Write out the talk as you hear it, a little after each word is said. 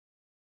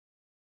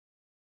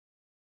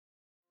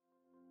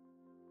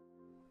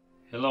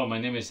Hello, my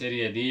name is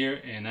Eddie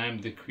Adir and I'm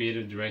the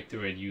creative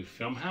director at U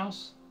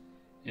Filmhouse.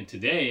 And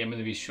today I'm going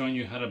to be showing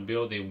you how to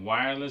build a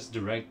wireless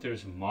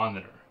director's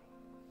monitor,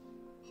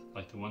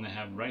 like the one I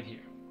have right here.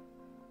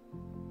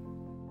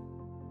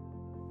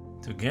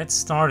 To get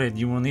started,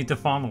 you will need the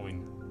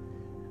following: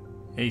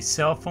 a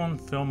cell phone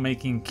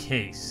filmmaking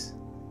case,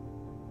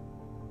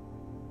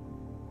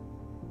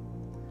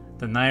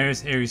 the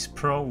Nairis Aries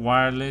Pro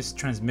wireless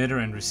transmitter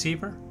and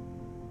receiver,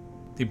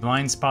 the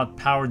BlindSpot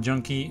Power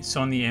Junkie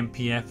Sony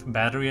MPF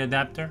battery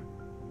adapter,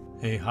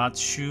 a hot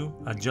shoe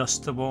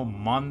adjustable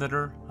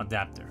monitor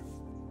adapter,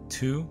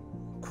 2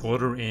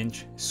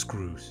 1/4-inch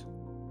screws,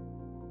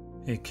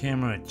 a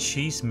camera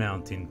cheese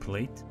mounting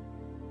plate,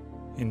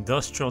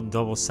 industrial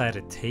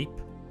double-sided tape.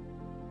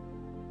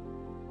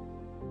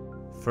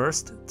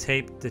 First,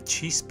 tape the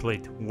cheese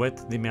plate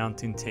with the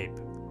mounting tape.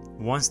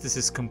 Once this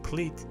is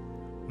complete,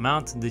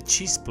 mount the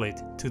cheese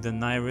plate to the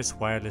Nairis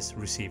wireless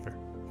receiver.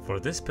 For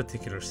this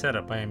particular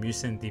setup, I am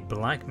using the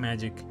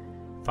Blackmagic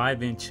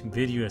 5-inch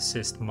Video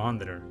Assist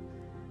monitor.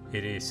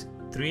 It is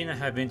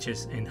 3.5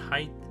 inches in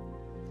height,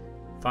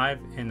 5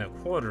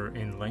 1/4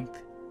 in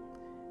length,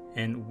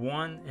 and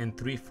 1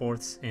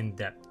 3/4 in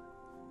depth.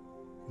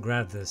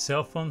 Grab the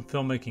cell phone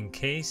filmmaking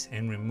case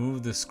and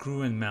remove the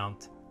screw and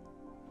mount.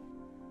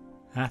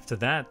 After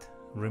that,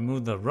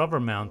 remove the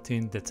rubber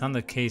mounting that's on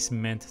the case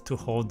meant to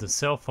hold the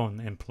cell phone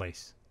in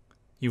place.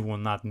 You will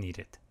not need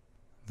it.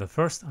 The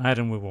first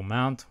item we will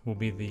mount will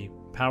be the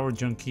Power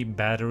Junkie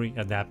battery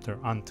adapter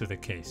onto the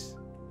case.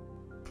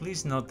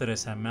 Please note that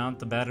as I mount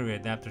the battery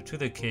adapter to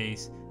the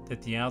case,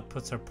 that the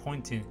outputs are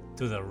pointing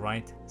to the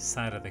right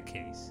side of the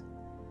case.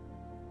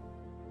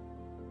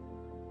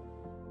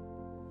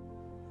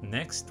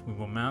 Next, we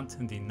will mount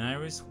the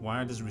Nairis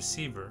wireless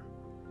receiver.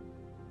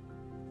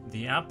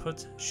 The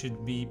output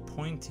should be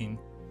pointing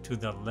to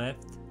the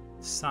left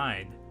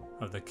side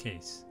of the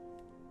case.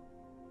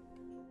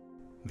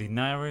 The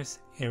Nairis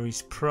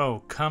Aries Pro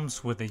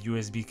comes with a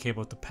USB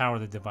cable to power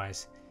the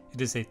device.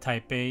 It is a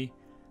Type A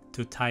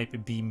to Type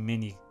B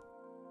mini.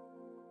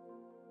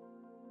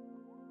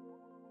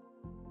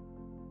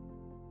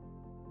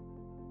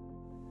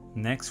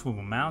 Next, we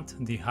will mount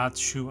the hot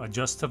shoe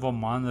adjustable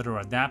monitor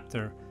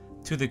adapter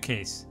to the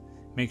case.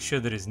 Make sure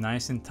that it is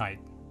nice and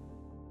tight.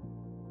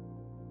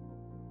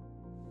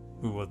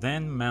 We will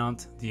then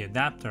mount the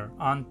adapter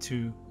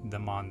onto the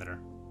monitor.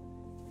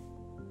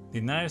 The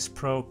Nairis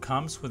Pro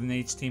comes with an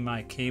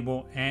HDMI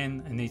cable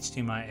and an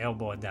HDMI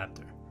elbow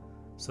adapter,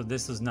 so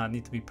this does not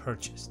need to be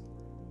purchased,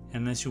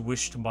 unless you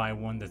wish to buy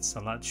one that's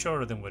a lot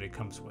shorter than what it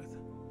comes with.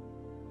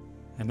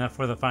 And now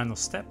for the final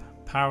step,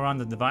 power on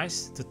the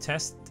device to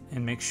test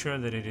and make sure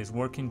that it is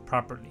working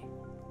properly.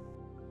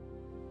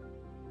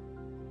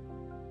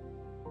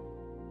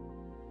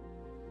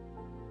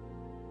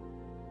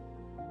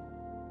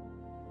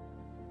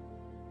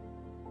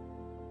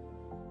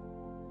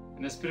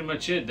 And that's pretty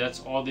much it.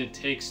 That's all it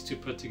takes to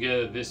put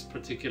together this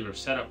particular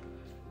setup.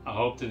 I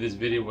hope that this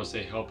video was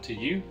a help to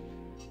you.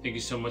 Thank you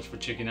so much for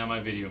checking out my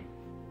video.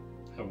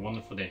 Have a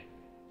wonderful day.